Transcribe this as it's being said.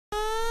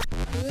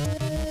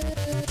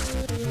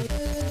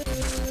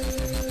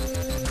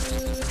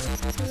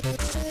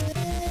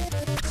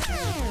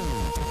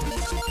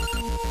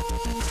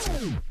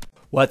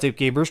What's up,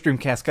 gamers?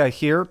 Dreamcastguy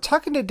here,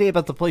 talking today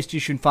about the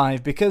PlayStation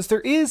 5 because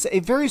there is a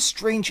very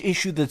strange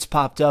issue that's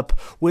popped up,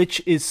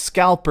 which is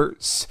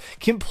scalpers.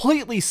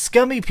 Completely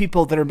scummy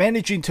people that are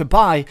managing to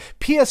buy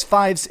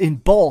PS5s in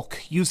bulk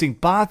using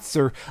bots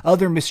or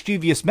other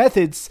mischievous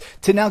methods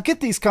to now get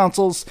these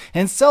consoles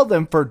and sell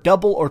them for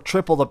double or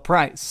triple the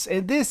price.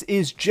 And this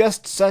is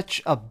just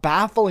such a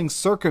baffling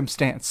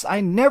circumstance. I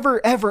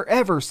never,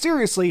 ever,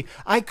 seriously,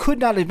 I could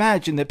not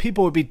imagine that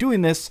people would be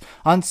doing this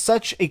on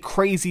such a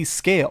crazy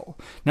scale.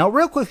 Now,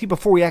 real quickly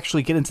before we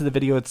actually get into the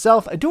video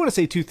itself, I do want to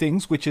say two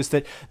things, which is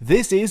that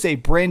this is a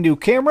brand new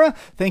camera.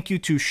 Thank you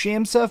to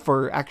Shamsa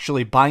for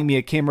actually buying me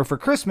a camera for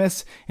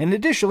Christmas. And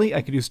additionally,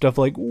 I can do stuff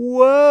like,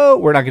 whoa,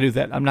 we're not going to do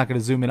that. I'm not going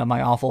to zoom in on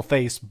my awful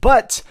face,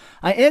 but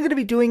I am going to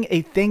be doing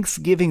a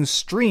Thanksgiving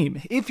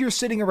stream. If you're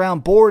sitting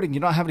around bored and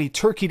you don't have any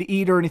turkey to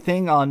eat or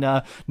anything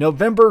on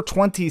November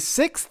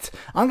 26th,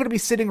 I'm going to be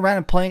sitting around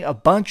and playing a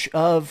bunch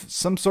of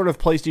some sort of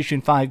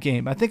PlayStation 5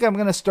 game. I think I'm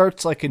going to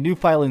start like a new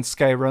file in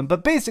Skyrim,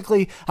 but basically,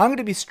 I'm going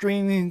to be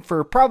streaming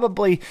for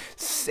probably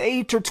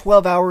 8 or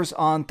 12 hours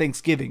on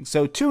Thanksgiving,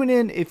 so tune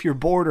in if you're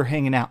bored or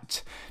hanging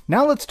out.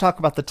 Now let's talk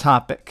about the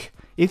topic.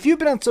 If you've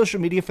been on social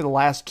media for the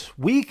last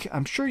week,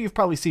 I'm sure you've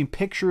probably seen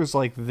pictures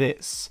like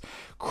this.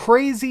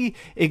 Crazy,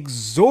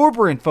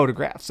 exorbitant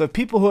photographs of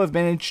people who have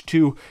managed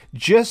to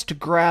just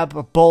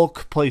grab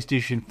bulk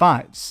PlayStation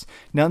 5s.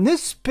 Now, in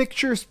this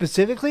picture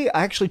specifically,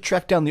 I actually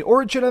tracked down the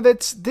origin of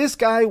it. This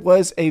guy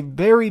was a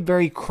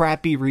very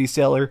crappy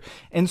reseller,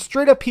 and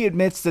straight up he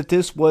admits that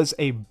this was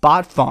a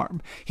bot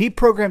farm. He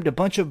programmed a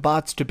bunch of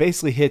bots to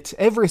basically hit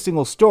every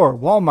single store,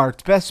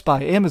 Walmart, Best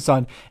Buy,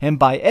 Amazon, and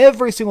buy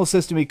every single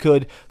system he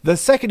could the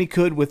second he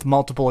could with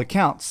multiple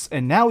accounts,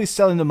 and now he's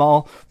selling them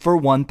all for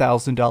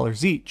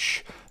 $1,000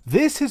 each.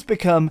 This has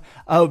become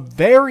a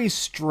very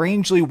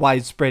strangely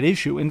widespread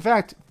issue. In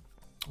fact,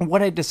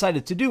 what I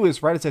decided to do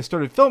is, right as I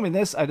started filming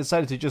this, I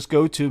decided to just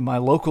go to my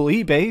local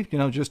eBay,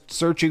 just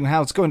searching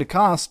how it's going to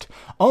cost.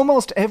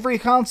 Almost every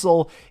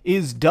console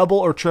is double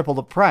or triple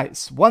the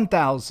price.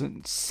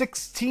 1,000,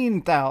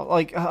 16,000,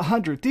 like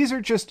 100. These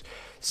are just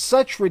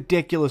such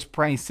ridiculous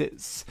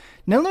prices.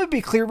 Now let me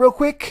be clear real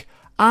quick.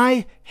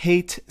 I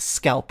hate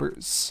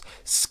scalpers.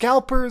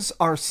 Scalpers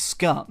are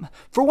scum.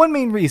 For one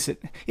main reason.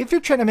 If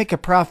you're trying to make a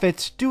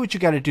profit, do what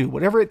you gotta do,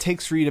 whatever it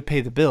takes for you to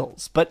pay the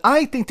bills. But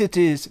I think that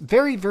it is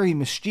very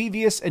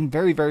mischievous and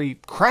very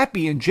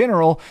crappy in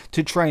general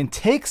to try and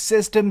take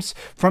systems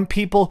from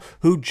people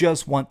who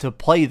just want to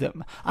play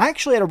them. I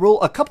actually had a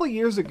rule a couple of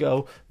years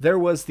ago. There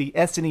was the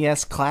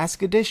SNES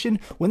Classic Edition.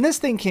 When this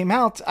thing came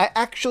out, I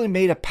actually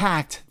made a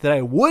pact that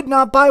I would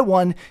not buy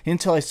one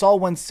until I saw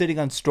one sitting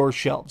on store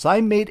shelves.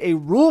 I made a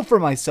rule for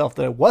myself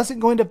that I wasn't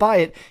going to buy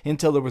it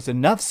until there was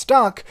enough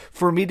stock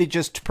for me to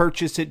just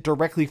purchase it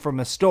directly from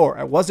a store.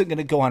 I wasn't going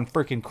to go on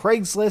freaking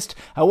Craigslist.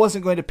 I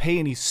wasn't going to pay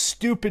any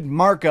stupid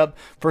markup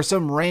for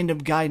some random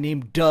guy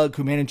named Doug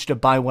who managed to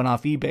buy one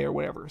off eBay or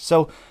whatever.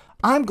 So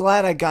I'm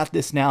glad I got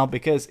this now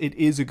because it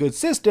is a good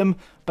system,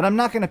 but I'm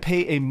not going to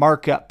pay a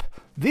markup.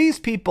 These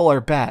people are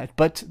bad,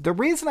 but the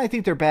reason I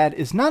think they're bad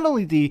is not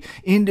only the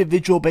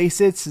individual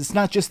basis, it's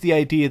not just the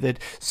idea that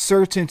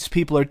certain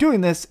people are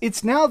doing this,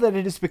 it's now that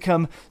it has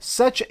become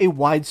such a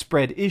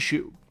widespread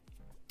issue.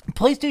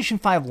 PlayStation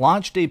 5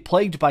 launched day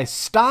plagued by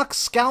stock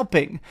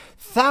scalping.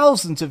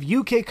 Thousands of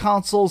UK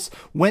consoles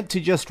went to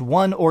just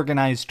one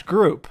organized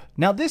group.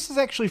 Now, this is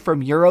actually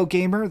from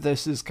Eurogamer.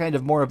 This is kind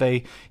of more of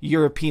a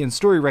European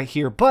story right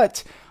here,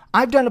 but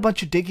I've done a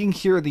bunch of digging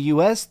here in the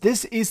US.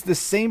 This is the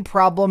same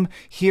problem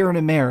here in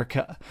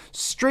America.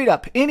 Straight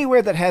up,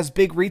 anywhere that has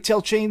big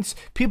retail chains,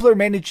 people are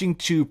managing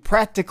to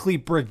practically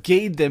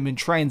brigade them and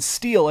try and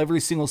steal every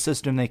single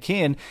system they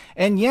can.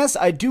 And yes,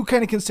 I do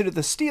kind of consider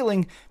this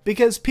stealing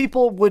because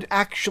people would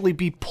actually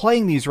be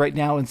playing these right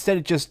now instead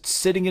of just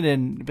sitting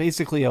in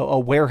basically a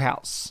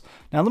warehouse.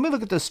 Now, let me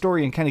look at this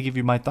story and kind of give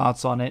you my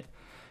thoughts on it.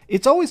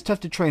 It's always tough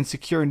to try and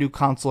secure a new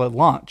console at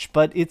launch,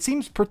 but it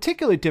seems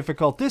particularly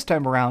difficult this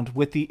time around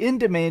with the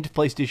in-demand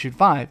PlayStation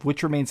 5,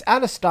 which remains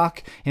out of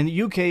stock in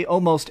the UK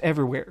almost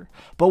everywhere.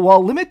 But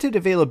while limited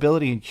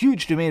availability and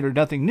huge demand are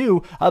nothing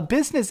new, a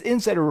Business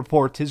Insider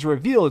report has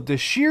revealed the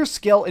sheer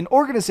scale and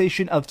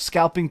organization of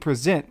scalping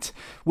present,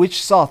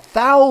 which saw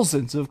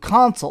thousands of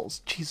consoles,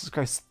 Jesus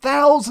Christ,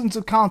 thousands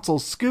of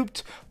consoles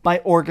scooped by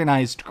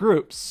organized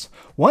groups.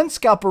 One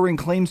scalper ring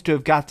claims to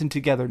have gotten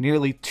together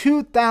nearly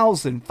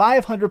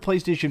 2,500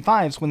 PlayStation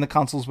 5s when the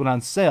consoles went on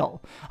sale,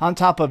 on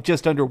top of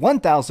just under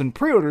 1,000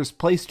 pre-orders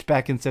placed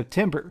back in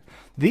September.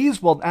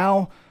 These will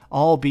now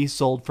all be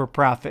sold for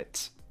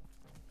profit.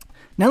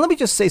 Now let me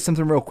just say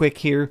something real quick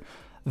here.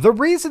 The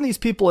reason these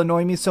people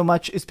annoy me so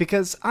much is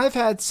because I've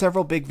had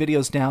several big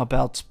videos now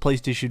about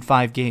PlayStation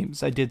 5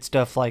 games. I did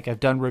stuff like I've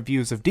done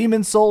reviews of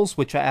Demon's Souls,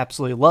 which I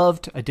absolutely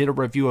loved. I did a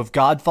review of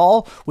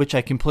Godfall, which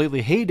I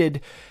completely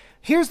hated.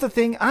 Here's the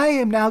thing, I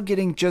am now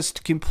getting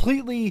just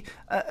completely,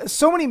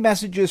 so many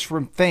messages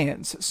from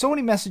fans, so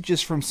many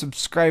messages from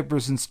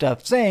subscribers and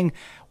stuff saying,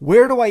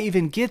 where do I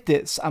even get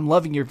this? I'm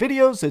loving your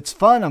videos, it's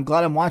fun, I'm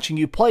glad I'm watching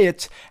you play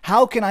it.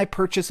 How can I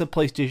purchase a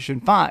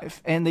PlayStation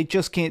 5? And they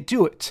just can't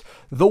do it.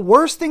 The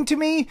worst thing to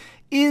me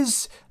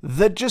is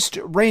the just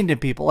random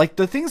people. Like,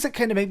 the things that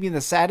kind of make me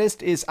the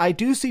saddest is I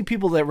do see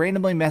people that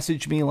randomly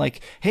message me like,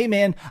 hey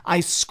man, I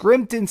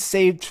scrimped and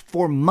saved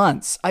for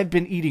months. I've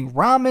been eating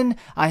ramen.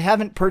 I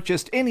haven't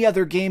purchased any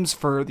other games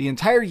for the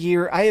entire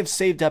year. I have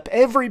saved up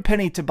every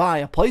penny to buy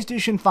a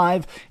PlayStation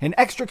 5, an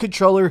extra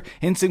controller,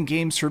 and some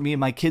games for me and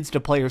my kids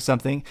to play or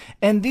something.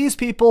 And these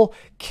people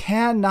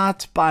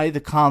cannot buy the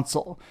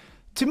console.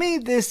 To me,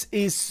 this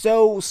is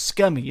so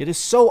scummy. It is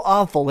so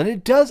awful, and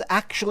it does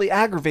actually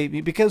aggravate me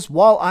because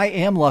while I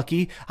am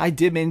lucky, I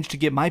did manage to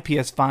get my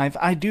PS5,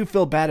 I do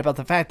feel bad about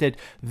the fact that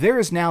there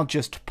is now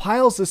just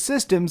piles of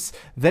systems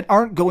that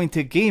aren't going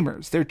to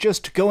gamers. They're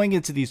just going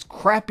into these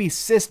crappy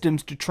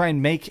systems to try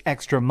and make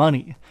extra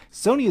money.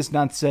 Sony has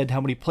not said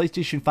how many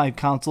PlayStation 5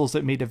 consoles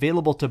it made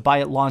available to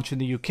buy at launch in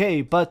the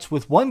UK, but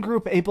with one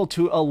group able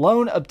to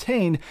alone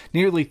obtain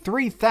nearly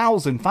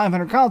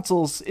 3,500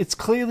 consoles, it's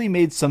clearly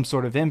made some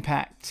sort of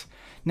impact.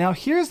 Now,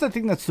 here's the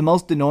thing that's the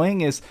most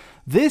annoying is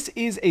this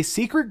is a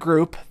secret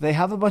group. They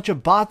have a bunch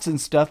of bots and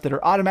stuff that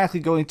are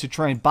automatically going to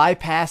try and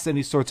bypass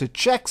any sorts of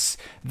checks.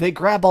 They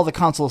grab all the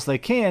consoles they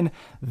can.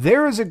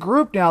 There is a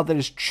group now that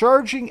is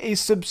charging a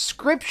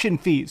subscription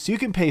fee. So you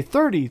can pay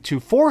 $30 to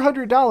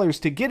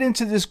 $400 to get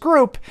into this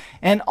group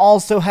and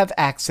also have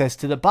access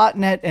to the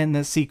botnet and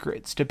the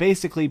secrets to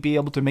basically be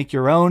able to make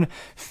your own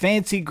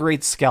fancy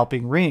great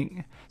scalping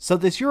ring. So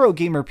this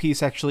Eurogamer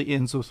piece actually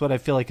ends with what I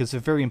feel like is a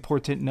very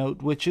important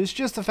note, which is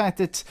just the fact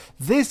that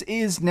this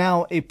is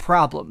now a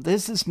problem.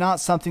 This is not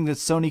something that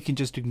Sony can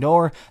just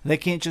ignore. They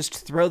can't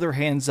just throw their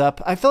hands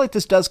up. I feel like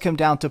this does come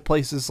down to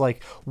places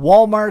like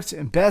Walmart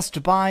and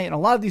Best Buy, and a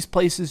lot of these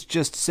places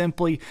just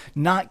simply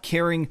not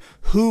caring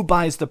who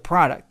buys the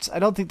product. I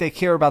don't think they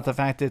care about the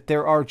fact that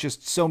there are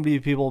just so many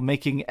people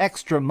making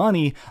extra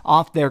money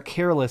off their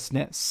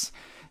carelessness.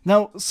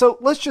 Now, so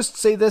let's just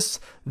say this,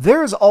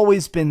 there's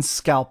always been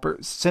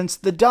scalpers since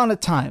the dawn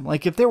of time.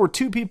 Like, if there were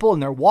two people and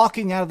they're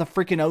walking out of the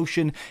freaking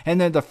ocean and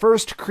they're the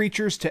first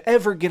creatures to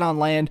ever get on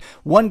land,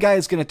 one guy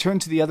is going to turn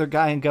to the other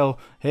guy and go,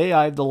 hey,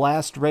 I have the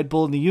last Red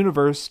Bull in the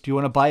universe. Do you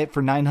want to buy it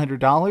for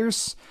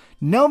 $900?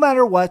 No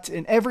matter what,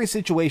 in every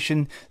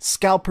situation,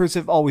 scalpers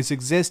have always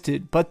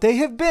existed, but they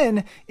have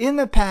been, in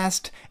the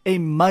past, a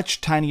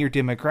much tinier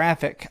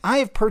demographic. I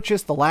have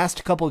purchased the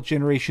last couple of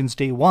generations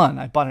day one.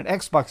 I bought an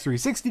Xbox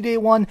 360 day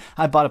one,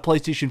 I bought a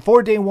PlayStation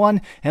 4 day one,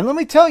 and let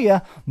me tell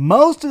you,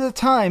 most of the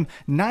time,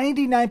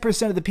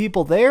 99% of the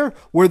people there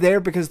were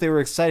there because they were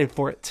excited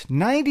for it.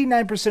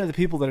 99% of the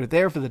people that are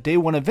there for the day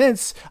one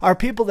events are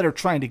people that are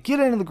trying to get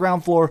into the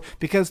ground floor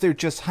because they're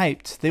just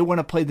hyped. They want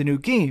to play the new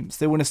games.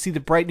 They want to see the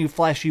bright new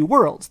flashy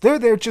worlds. They're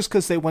there just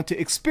because they want to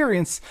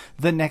experience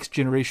the next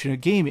generation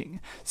of gaming.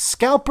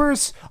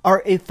 Scalpers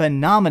are a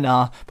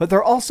phenomena, but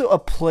they're also a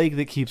plague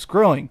that keeps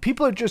growing.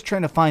 People are just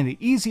trying to find the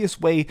easiest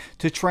way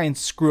to try and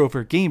screw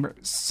over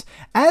gamers.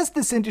 As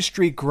this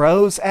industry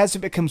grows, as it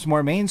becomes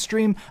more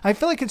mainstream, I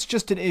feel like it's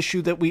just an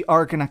issue that we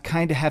are going to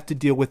kind of have to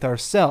deal with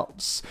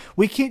ourselves.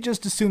 We can't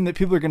just assume that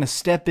people are going to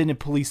step in and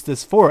police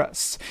this for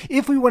us.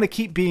 If we want to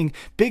keep being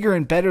bigger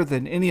and better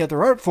than any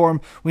other art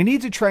form, we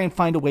need to try and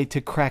find a way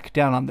to crack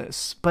down on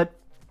this. But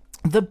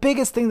the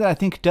biggest thing that I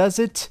think does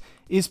it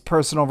is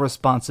personal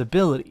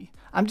responsibility.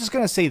 I'm just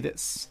going to say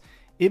this.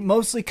 It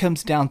mostly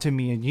comes down to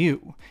me and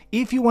you.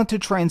 If you want to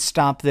try and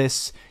stop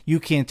this, you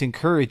can't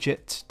encourage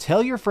it.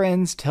 Tell your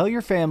friends, tell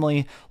your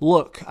family,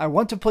 look, I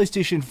want a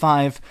PlayStation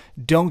 5,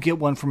 don't get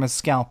one from a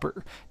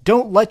scalper.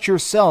 Don't let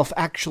yourself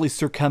actually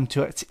succumb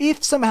to it.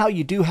 If somehow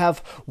you do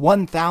have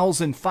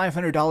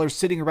 $1,500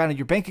 sitting around in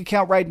your bank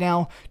account right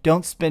now,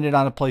 don't spend it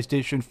on a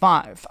PlayStation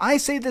 5. I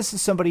say this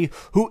as somebody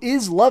who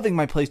is loving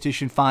my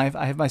PlayStation 5.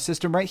 I have my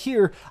system right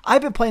here.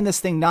 I've been playing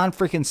this thing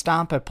non-freaking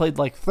stop. I played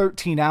like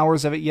 13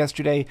 hours of it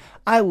yesterday.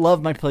 I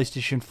love my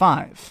PlayStation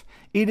 5.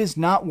 It is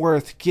not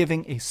worth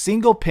giving a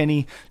single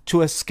penny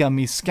to a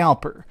scummy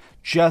scalper.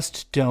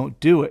 Just don't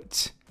do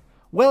it.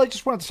 Well, I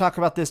just wanted to talk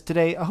about this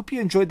today. I hope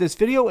you enjoyed this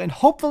video, and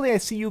hopefully I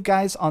see you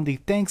guys on the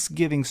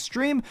Thanksgiving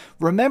stream.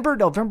 Remember,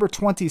 November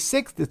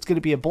 26th, it's going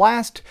to be a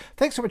blast.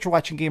 Thanks so much for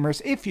watching,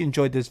 gamers. If you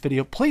enjoyed this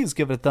video, please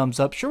give it a thumbs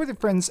up, share with your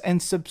friends, and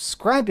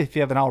subscribe if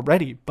you haven't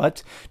already.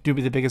 But do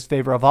me the biggest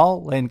favor of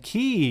all, and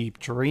keep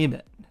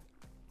dreaming.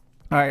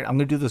 Alright, I'm going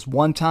to do this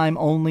one time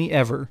only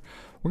ever.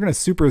 We're going to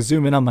super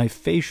zoom in on my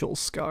facial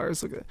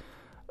scars. Look at,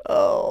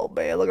 oh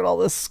man, look at all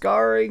this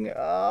scarring.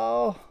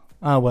 Oh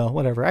well,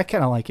 whatever. I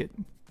kind of like it.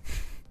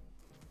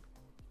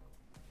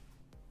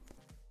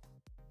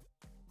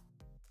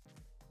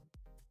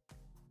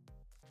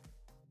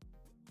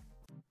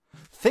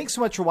 Thanks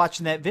so much for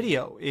watching that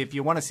video. If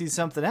you want to see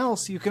something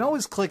else, you can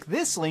always click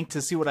this link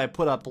to see what I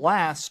put up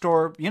last,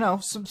 or, you know,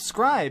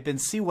 subscribe and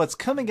see what's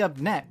coming up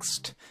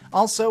next.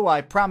 Also,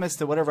 I promise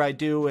that whatever I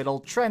do, it'll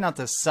try not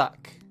to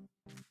suck.